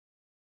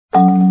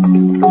Hello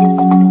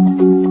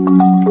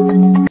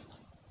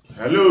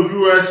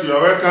viewers, you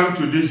are welcome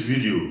to this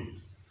video.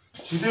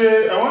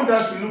 Today I want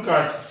us to look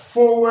at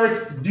forward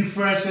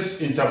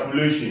differences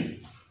interpolation.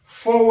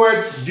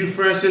 Forward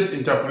differences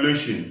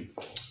interpolation.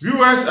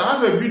 Viewers, I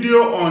have a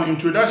video on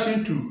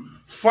introduction to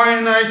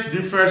finite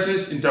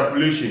differences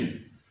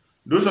interpolation.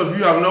 Those of you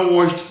who have not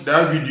watched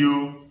that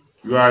video,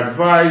 you are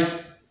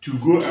advised to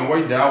go and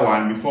watch that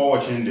one before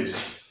watching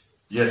this.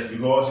 Yes,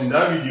 because in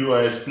that video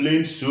I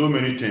explained so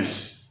many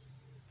things.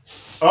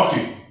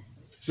 Okay,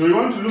 so you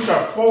want to look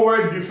at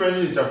forward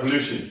difference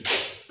interpolation.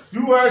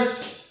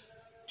 Viewers,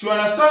 to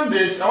understand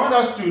this, I want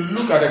us to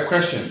look at a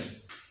question.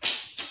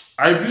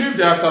 I believe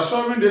that after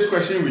solving this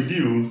question with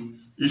you,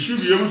 you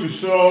should be able to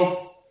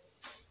solve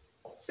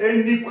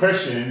any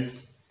question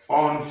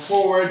on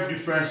forward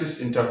differences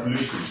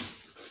interpolation.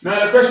 Now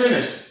the question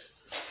is,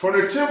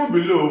 from the table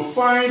below,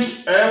 find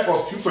f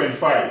of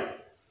 2.5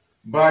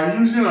 by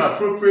using an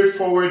appropriate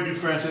forward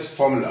differences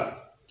formula.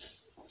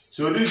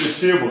 So this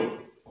is the table.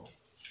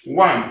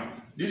 1.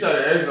 These are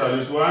the x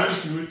values 1,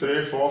 2,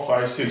 3, 4,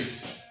 5,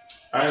 6.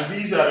 And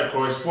these are the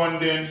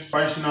corresponding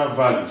functional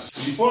values.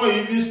 Before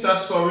you even start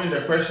solving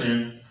the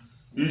question,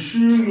 you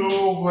should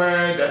know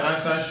where the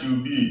answer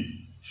should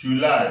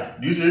lie.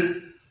 Do you see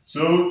it?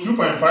 So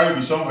 2.5 will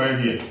be somewhere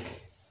here.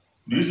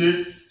 Do you see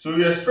it? So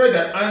we expect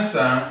the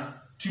answer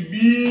to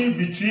be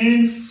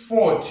between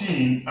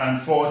 14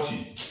 and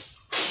 40.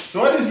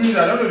 So what this means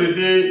at the end of the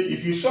day,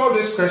 if you solve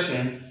this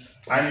question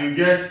and you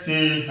get,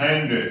 say,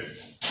 100,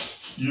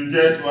 you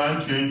get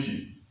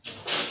 120,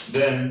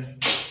 then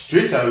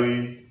straight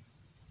away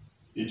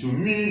it will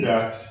mean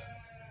that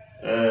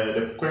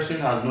the question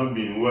has not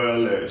been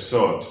well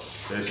solved.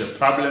 There's a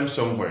problem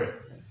somewhere.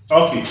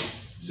 Okay,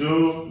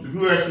 so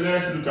viewers,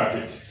 let's look at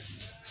it.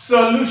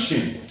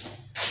 Solution.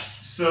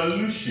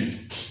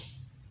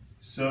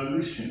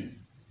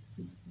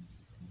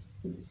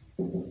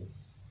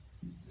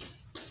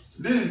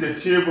 This is the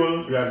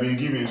table we have been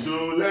given.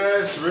 So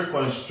let's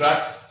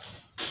reconstruct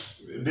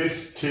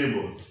this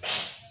table.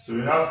 So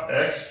we have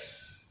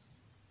x,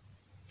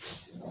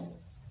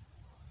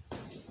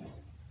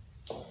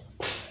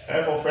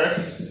 f of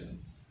x,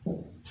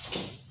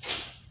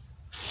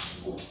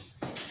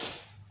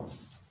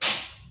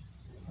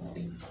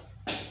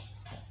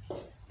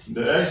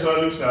 the x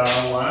values are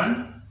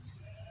 1,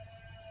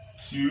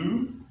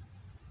 2,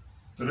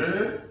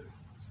 3,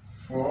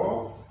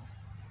 4,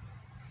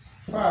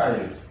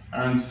 5,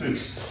 and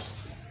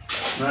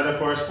 6. Now the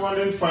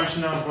corresponding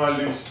functional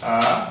values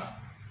are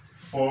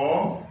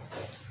 4,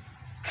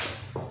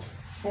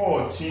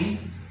 14,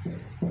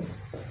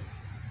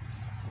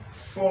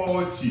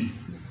 40,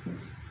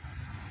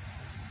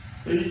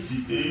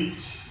 88,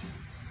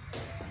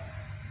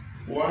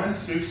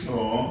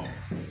 164,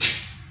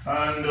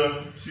 and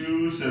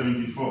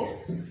 274.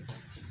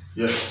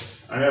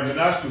 Yes, I have been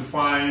asked to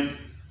find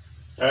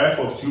f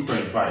of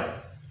 2.5.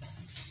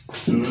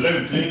 So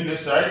let me clean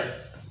this side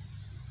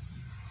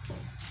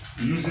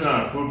using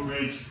an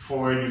appropriate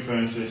forward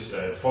differences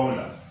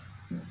formula.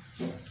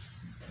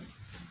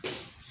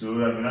 So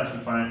we have been asked to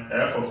find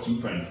f of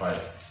 2.5.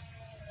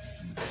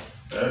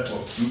 F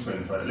of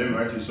 2.5. Let me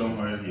write it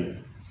somewhere here.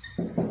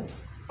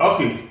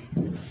 Okay.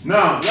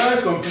 Now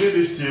let's complete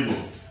this table.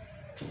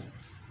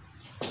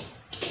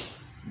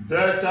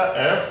 Delta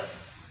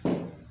f,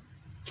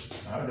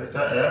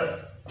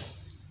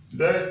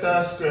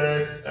 delta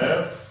squared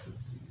f,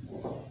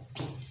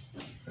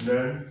 and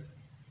then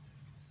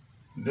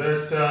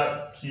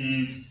delta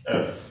cube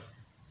f.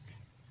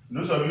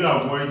 Those of you who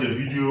have watched the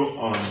video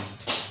on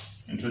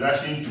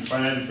introduction to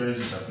finite difference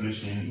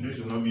interpolation, this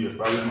will not be a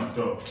problem at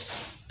all.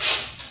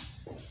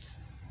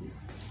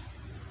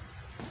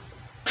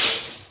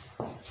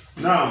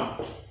 Now,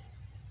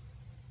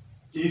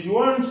 if you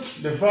want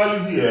the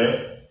value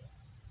here,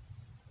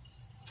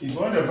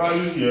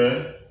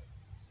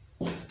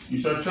 you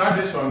subtract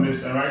this from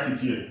this and write it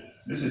here.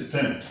 This is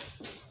 10.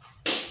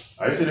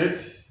 Are you seeing it?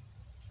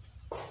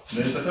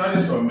 Then subtract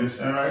this from this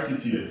and write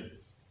it here.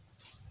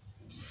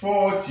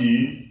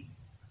 40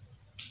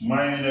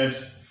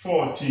 minus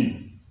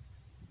 14.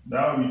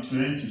 That will be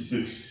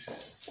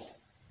 26.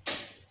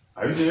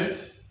 Are you seeing it?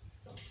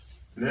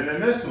 Then the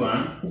next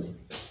one,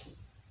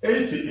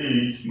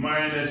 88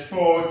 minus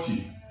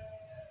 40.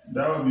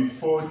 That will be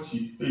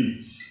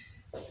 48.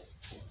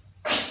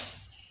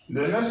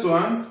 The next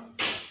one,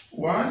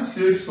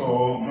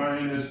 164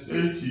 minus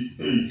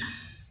 88.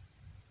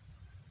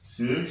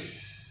 76.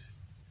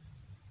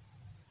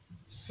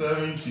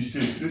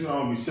 This one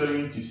will be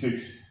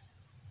 76.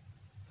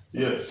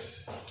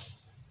 Yes.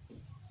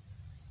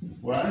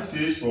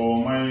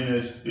 164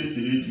 minus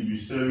 88 will be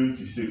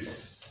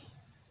 76.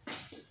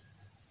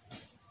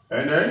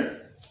 And then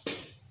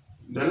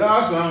the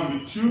last one will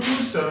be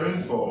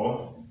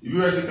 274.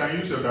 You guys can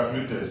use your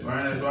calculators.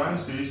 Minus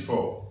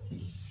 164.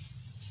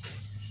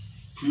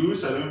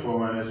 274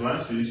 minus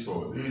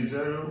 164. This is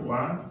 0,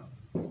 1,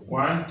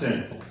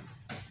 110.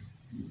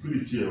 Put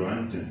it here,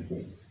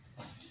 110.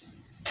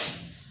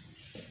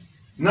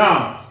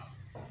 Now,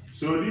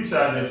 so these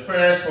are the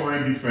first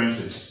forward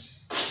differences.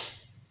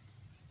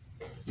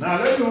 Now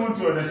let's go on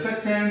to the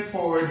second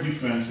forward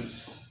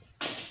differences.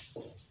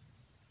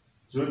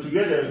 So to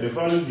get the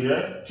value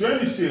here,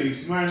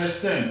 26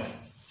 minus 10,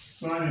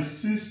 this one is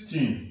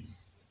 16.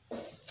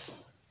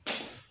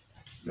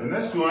 The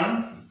next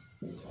one,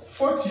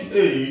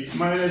 48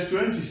 minus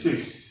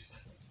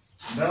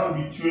 26, that will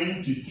be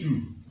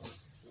 22.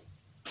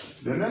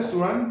 The next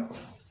one,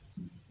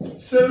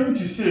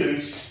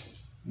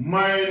 76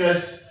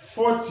 minus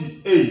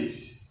 48,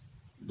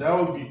 that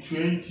will be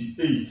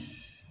 28.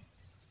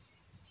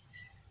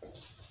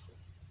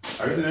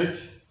 Isn't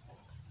it?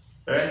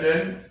 And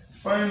then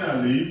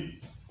finally,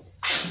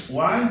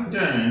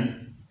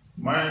 110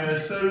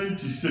 minus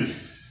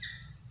 76,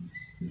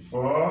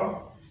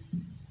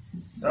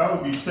 that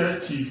will be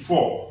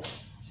 34.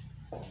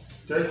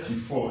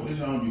 34. This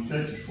one will be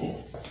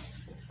 34.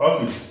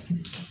 Okay.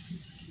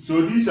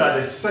 So these are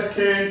the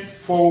second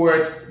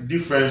forward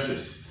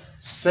differences.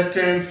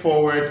 Second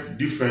forward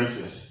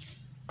differences.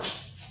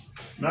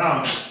 Now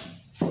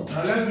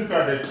let's look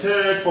at the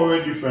third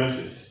forward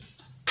differences.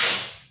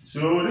 So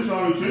this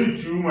one will be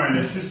 22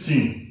 minus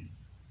 16.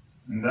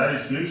 And that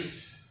is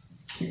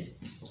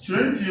 6.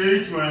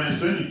 28 minus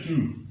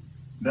 22.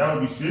 That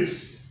will be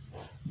 6.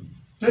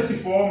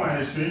 34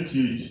 minus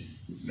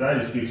 28, that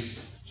is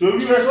 6. So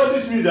viewers, what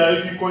this means that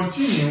if you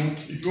continue,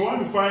 if you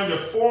want to find the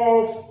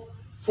four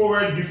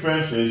forward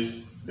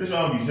differences, this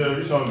one will be 0,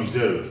 this one will be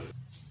 0.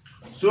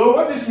 So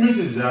what this means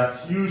is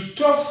that you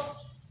stop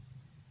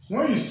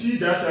when you see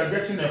that you are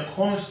getting a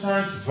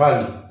constant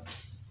value.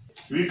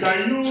 We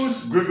can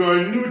use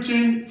Gregory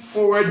Newton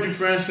forward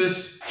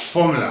differences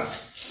formula.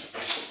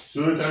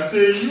 So we can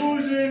say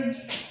using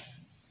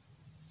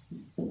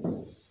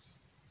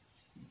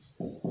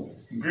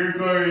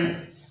Gregory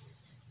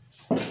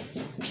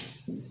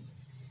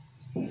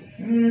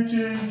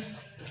Newton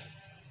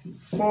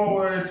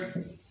forward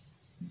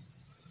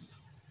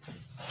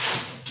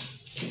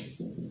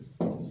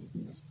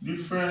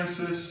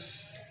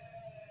differences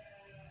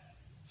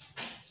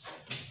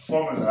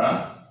formula,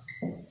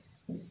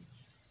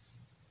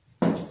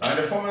 and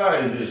the formula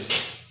is this: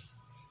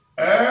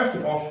 f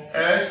of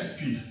sp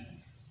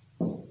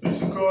is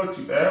equal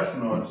to f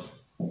naught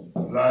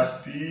plus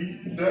p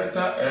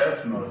delta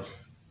f naught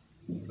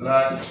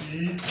plus p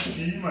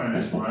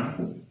minus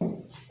 1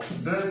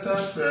 delta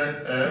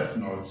squared f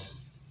naught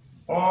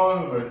all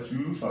over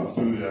 2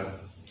 factorial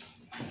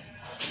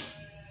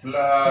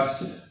plus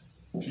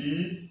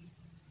p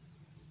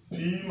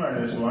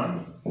minus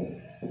 1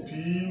 p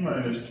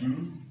minus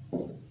 2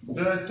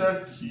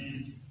 delta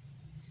cube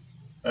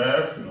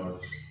f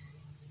naught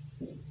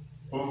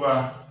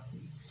over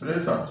 3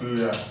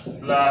 factorial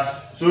plus,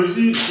 so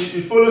you see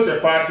it follows a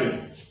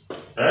pattern: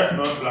 f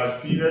naught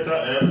plus p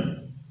delta f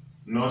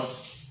naught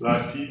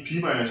plus p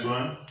minus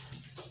 1,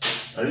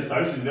 I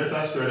use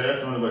delta squared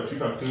f naught over 2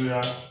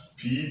 factorial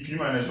p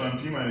minus 1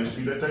 p minus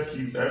 2 delta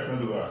cube f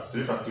naught over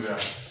 3 factorial.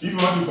 If you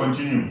want to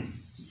continue,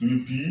 it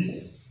will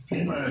be p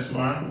minus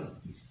 1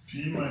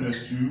 p minus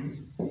 2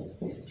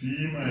 p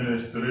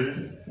minus 3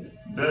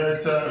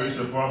 delta raised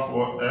to the power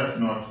 4 f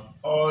naught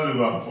all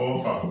over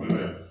 4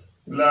 factorial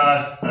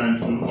plus and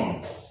so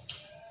on.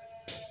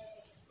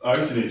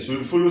 So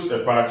it follows a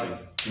pattern.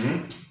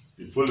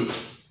 It follows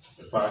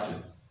a pattern.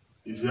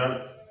 If you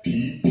have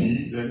p,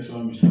 then this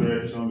one will be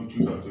squared, this one will be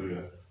 2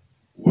 factorial.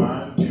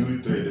 1,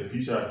 2, 3. The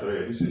p's are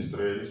 3. This is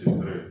 3, this is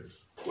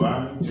 3.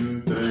 1,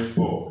 2, 3,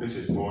 4. This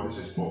is 4, this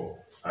is 4.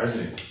 I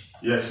see.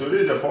 Yeah, so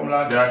this is the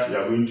formula that you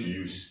are going to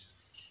use.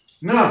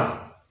 Now,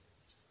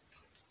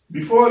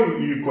 before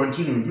you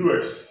continue,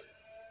 viewers,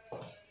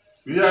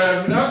 we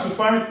have been asked to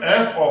find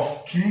f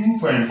of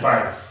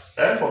 2.5.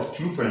 F of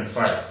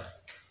 2.5.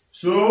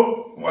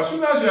 So, as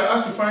soon as you are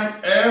asked to find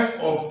f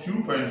of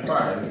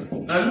 2.5,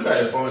 now look at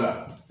the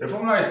formula. The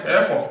formula is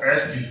f of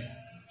sp.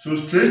 So,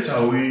 straight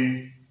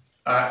away,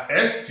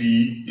 sp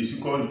is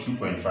equal to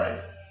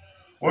 2.5.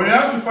 When you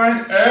have to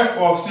find f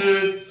of,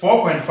 say,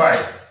 4.5,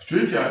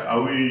 straight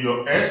away,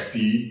 your sp,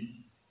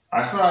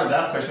 as far as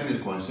that question is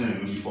concerned,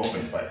 will be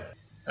 4.5.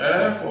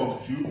 F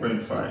of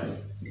 2.5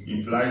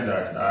 implies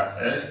that our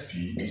sp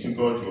is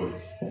equal to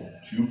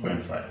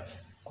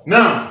 2.5.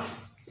 Now,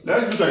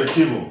 let's look at the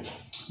table.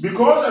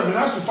 Because I've been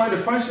asked to find the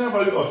functional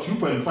value of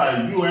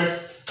 2.5,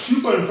 US,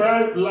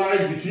 2.5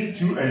 lies between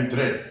 2 and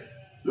 3.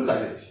 Look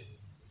at it.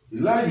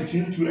 It lies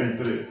between 2 and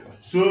 3.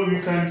 So we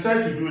can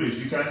decide to do this.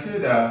 You can say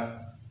that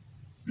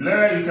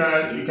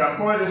you can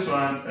call this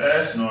one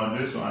S0,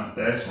 this one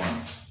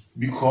S1.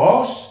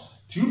 Because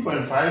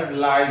 2.5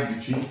 lies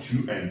between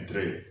 2 and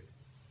 3.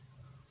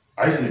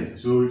 I see.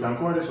 So we can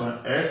call this one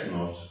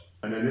S0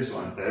 and then this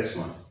one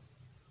S1.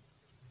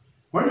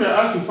 When we are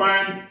asked to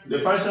find the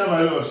functional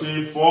value of,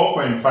 say,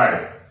 4.5,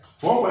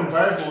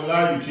 4.5 will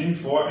lie between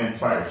 4 and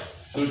 5.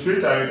 So straight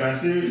away you can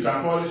say you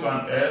can call this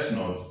one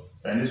S0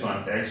 and this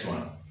one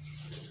X1.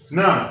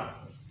 Now,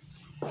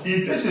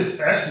 if this is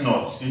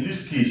S0 in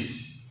this case,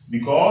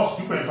 because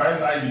 2.5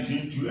 lies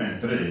between 2 and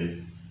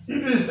 3,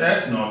 if this is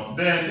S0,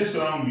 then this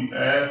one will be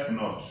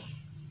F0.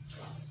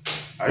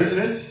 Are you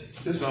seeing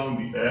it? This one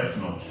will be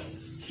F0.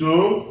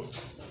 So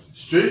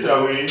straight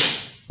away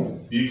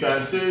you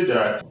can say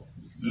that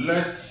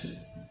let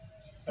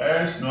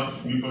S not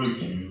equal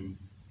to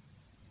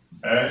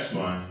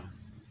S1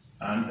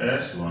 and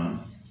S1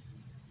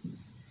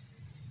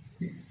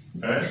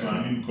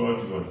 equal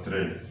to 3.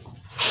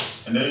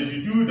 And then if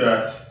you do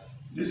that,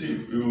 this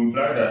will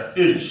imply that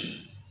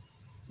H,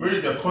 which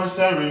is the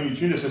constant range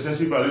between the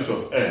successive values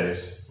of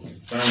S,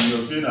 can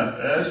be obtained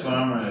as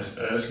S1 minus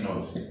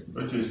S0,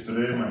 which is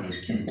 3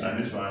 minus 2,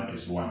 and this one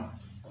is 1.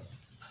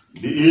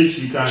 The H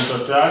we can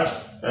subtract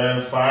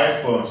 5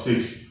 from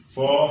 6,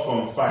 4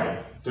 from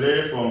 5,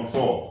 3 from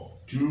 4,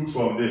 2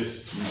 from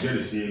this. You get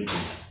the same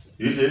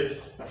thing. Is it?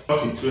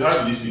 Okay, so we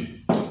have this way.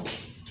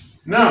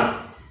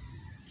 Now,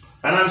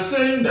 and I'm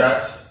saying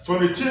that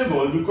from the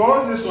table,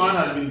 because this one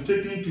has been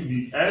taken to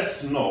be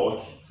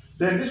S0,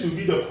 then this will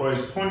be the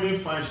corresponding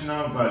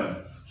functional value.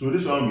 So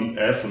this one will be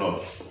F0.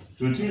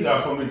 So it means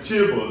that from the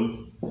table,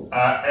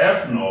 our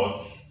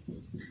F0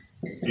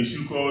 is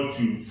equal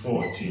to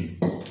 14.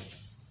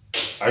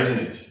 Isn't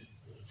it?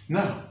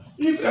 Now,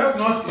 if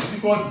F0 is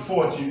equal to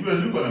 14, you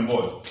look on the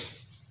board.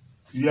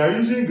 We are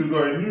using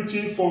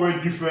Gregory-Newton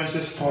forward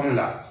differences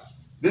formula.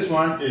 This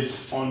one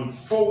is on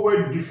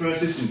forward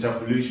differences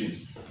interpolation.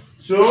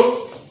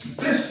 So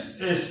this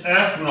is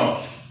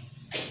F0.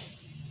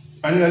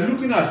 And we are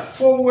looking at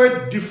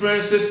forward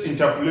differences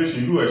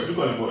interpolation. Viewers, look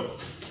on the board.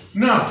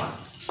 Now,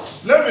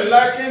 let me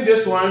liken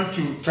this one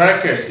to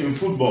strikers in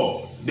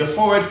football, the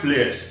forward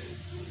players.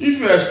 If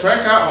you are a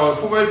striker or a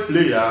forward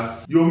player,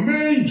 your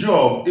main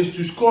job is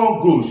to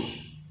score goals.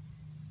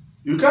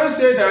 You can't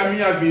say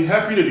that I've been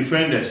helping the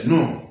defenders.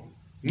 No.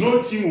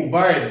 No team will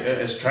buy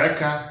a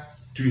striker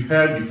to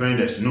help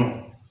defenders.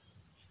 No.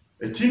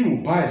 A team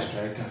will buy a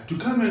striker to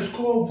come and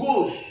score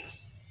goals.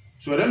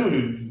 So at the end of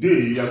the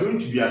day, you are going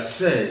to be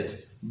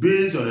assessed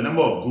based on the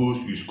number of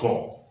goals you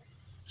score.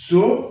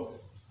 So,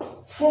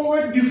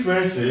 forward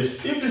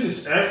differences, if this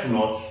is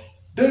F0,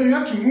 then we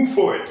have to move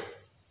forward.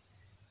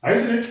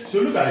 Isn't it?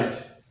 So look at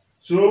it.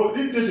 So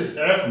if this is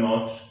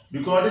F0,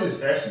 because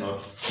this is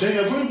S0, then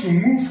you're going to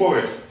move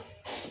forward.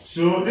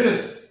 So this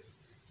is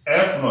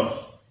F0.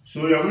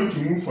 So you're going to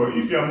move forward.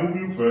 If you are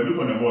moving forward, look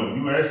on the board.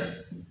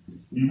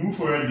 You move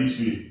forward this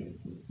way.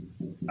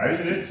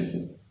 Isn't it?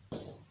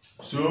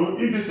 So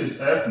if this is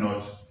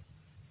F0,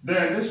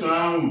 then this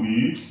one will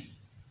be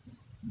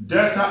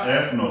delta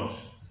F0.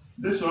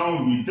 This one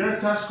will be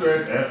delta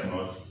squared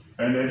F0.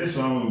 And then this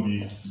one will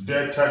be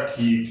delta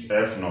cubed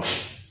F0.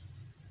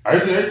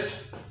 Isn't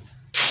it?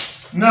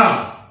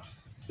 Now,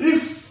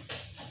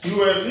 if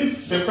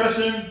the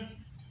question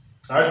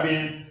had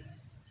been,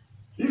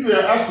 if we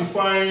are asked to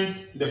find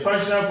the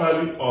functional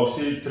value of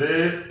say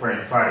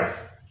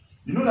 3.5,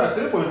 you know that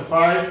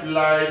 3.5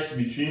 lies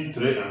between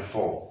 3 and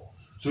 4.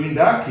 So in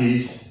that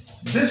case,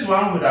 this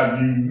one would have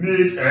been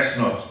made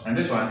S0 and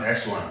this one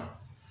S1.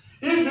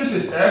 If this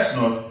is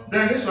S0,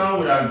 then this one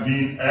would have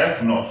been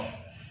F0.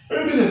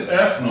 If this is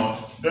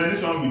F0, then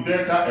this one will be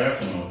delta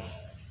F0.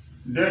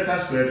 Delta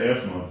squared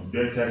F0,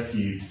 delta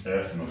cubed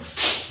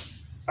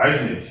F0.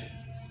 Isn't it?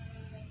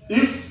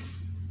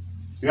 If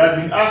you had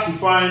been asked to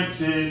find,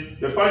 say,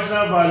 the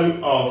functional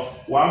value of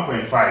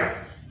 1.5,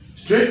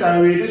 straight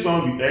away this one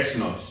will be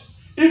X0.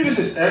 If this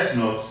is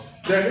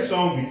S0, then this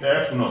one will be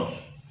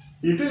F0.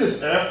 If this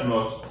is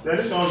F0, then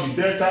this one will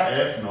be delta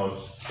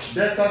F0,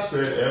 delta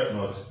squared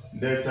F0,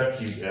 delta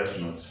cubed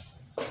F0.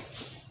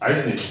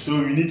 Isn't it? So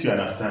we need to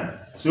understand.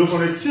 So for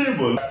the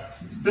table,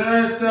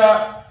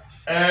 delta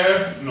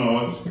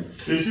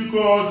F0 is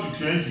equal to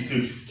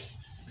 26.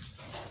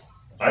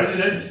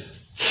 Isn't it?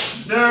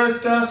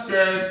 Delta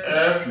squared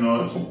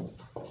F0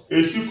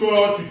 is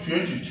equal to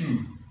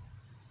 22.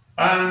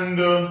 And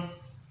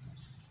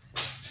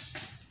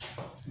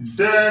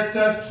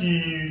delta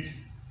cubed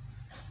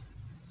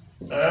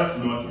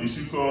F0 is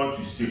equal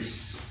to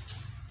 6.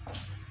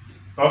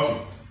 Okay.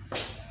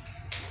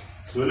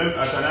 So I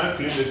can now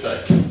clean this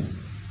side.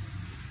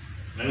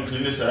 Let me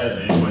clean this side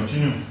and then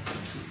continue.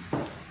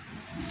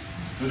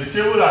 So the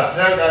table has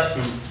helped us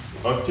to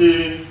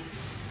obtain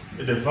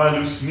the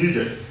values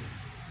needed.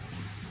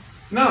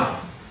 Now,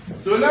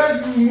 so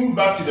let's move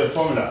back to the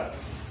formula.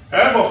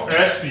 F of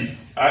SP,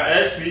 our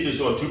SP is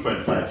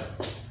 2.5.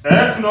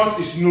 F0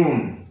 is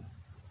known.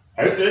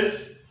 Is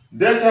it?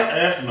 Delta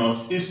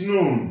F0 is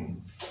known.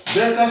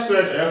 Delta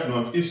squared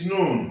F0 is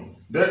known.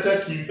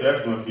 Delta cubed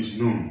F0 is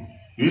known.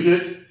 Is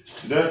it?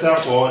 Delta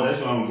 4,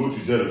 this one will go to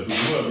 0. So the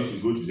whole of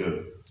this will go to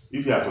 0.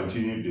 If you are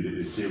continuing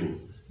the table,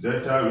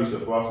 delta raised to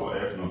the power 4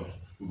 F0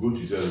 will go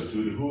to 0. So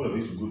the whole of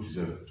this will go to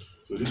 0.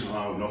 So this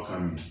one will not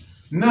come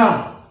in.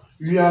 Now,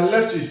 we are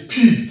left with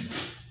P.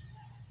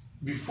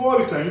 Before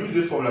we can use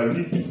this formula, we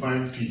need to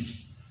find P.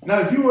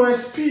 Now,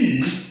 viewers,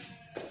 P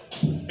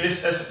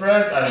is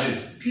expressed as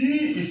this. P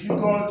is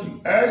equal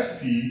to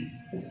SP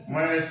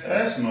minus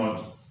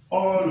S0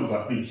 all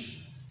over H.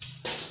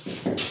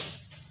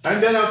 And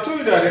then I've told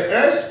you that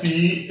the SP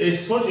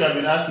is what you have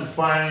been asked to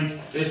find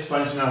its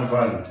functional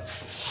value.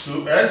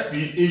 So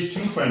SP is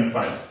 2.5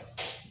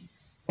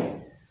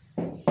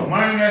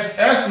 minus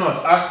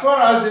S0. As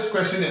far as this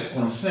question is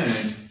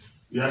concerned,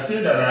 we are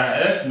saying that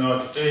our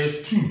S0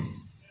 is 2.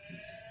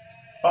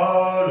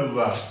 all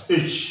over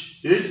h.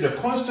 H is the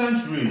constant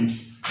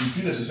range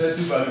between the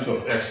successive values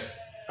of x,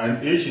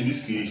 and h in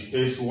this case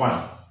is 1.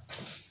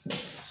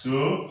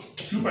 So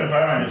 2.5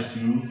 minus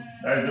 2,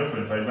 that is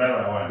 0.5 divided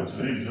by 1, so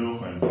this is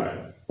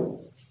 0.5.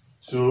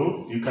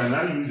 So you can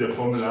now use the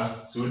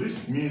formula. So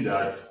this means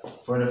that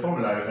for the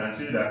formula you can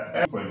say that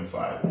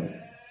f.5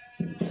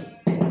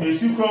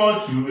 is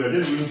equal to, we are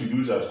just going to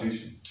do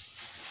substitution.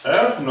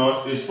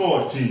 F0 is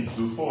 14,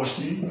 so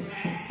 14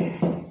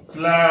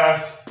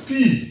 plus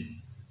p.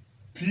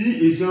 P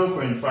is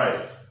 0.5.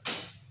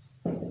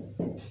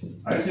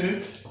 Are you seeing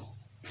it?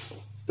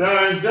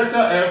 Times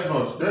delta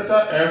F0.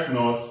 Delta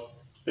F0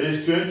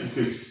 is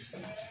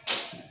 26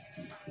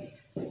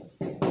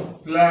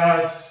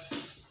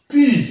 plus p.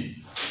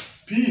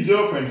 P is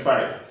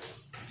 0.5.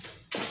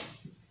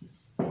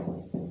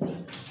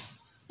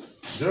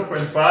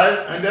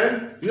 0.5, and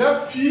then you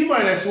have p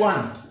minus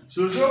 1.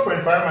 So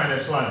 0.5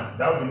 minus 1,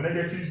 that would be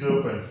negative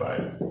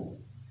 0.5.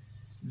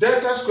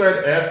 Delta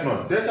squared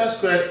F0. Delta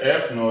squared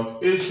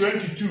F0 is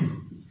 22.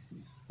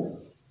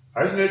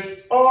 Isn't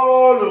it?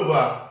 All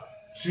over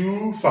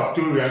 2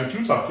 factorial. And 2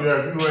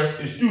 factorial viewers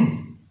is 2.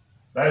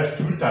 That is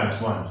 2 times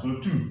 1. So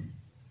 2.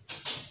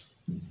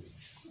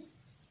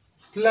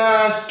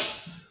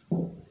 Plus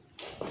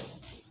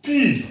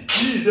P. P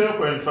is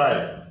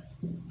 0.5.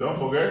 Don't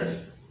forget.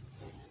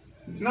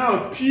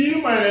 Now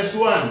P minus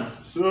 1.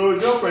 So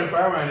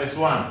 0.5 minus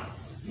 1.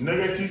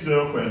 Negative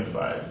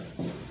 0.5.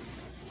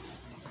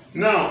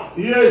 Now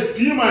here is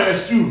P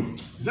minus 2.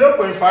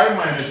 0.5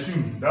 minus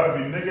 2. That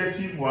would be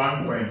negative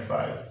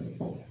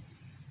 1.5.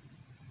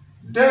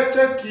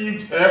 Delta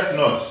cubed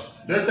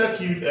F0. Delta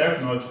cubed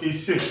F0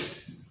 is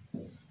 6.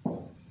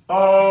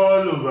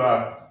 All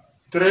over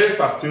 3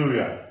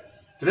 factorial.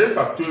 3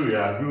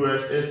 factorial,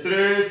 viewers, is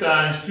 3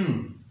 times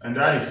 2. And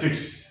that is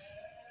 6.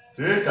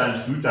 3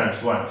 times 2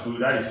 times 1. So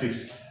that is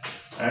 6.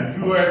 And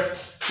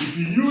viewers, if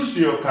you use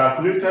your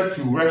calculator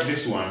to work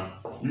this one,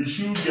 you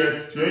should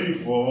get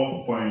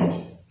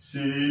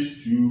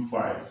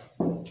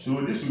 24.625.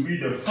 So this will be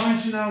the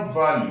functional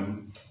value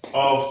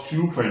of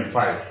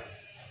 2.5.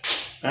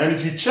 And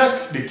if you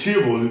check the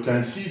table, you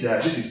can see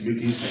that this is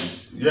making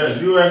sense. Yes,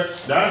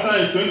 viewers, the answer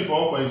is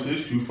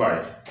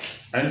 24.625.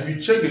 And if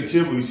you check the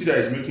table, you see that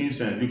it's making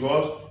sense,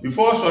 because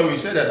before we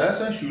said that the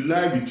answer should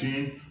lie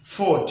between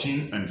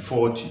 14 and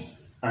 40.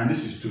 And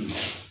this is true.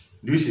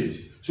 This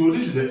is. So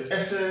this is the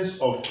essence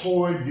of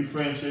forward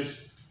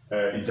differences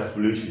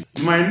interpolation.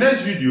 In my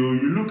next video,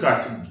 you look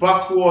at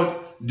backward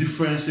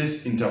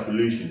differences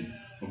interpolation.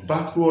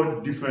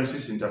 Backward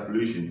differences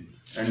interpolation.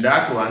 And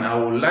that one, I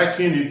will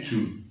liken it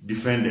to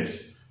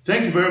defenders.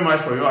 Thank you very much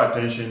for your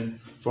attention.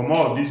 For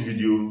more of this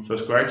video,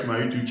 subscribe to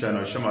my YouTube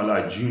channel,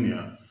 Shamalaa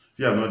Jnr. If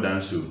you have not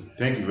done so.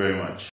 Thank you very much.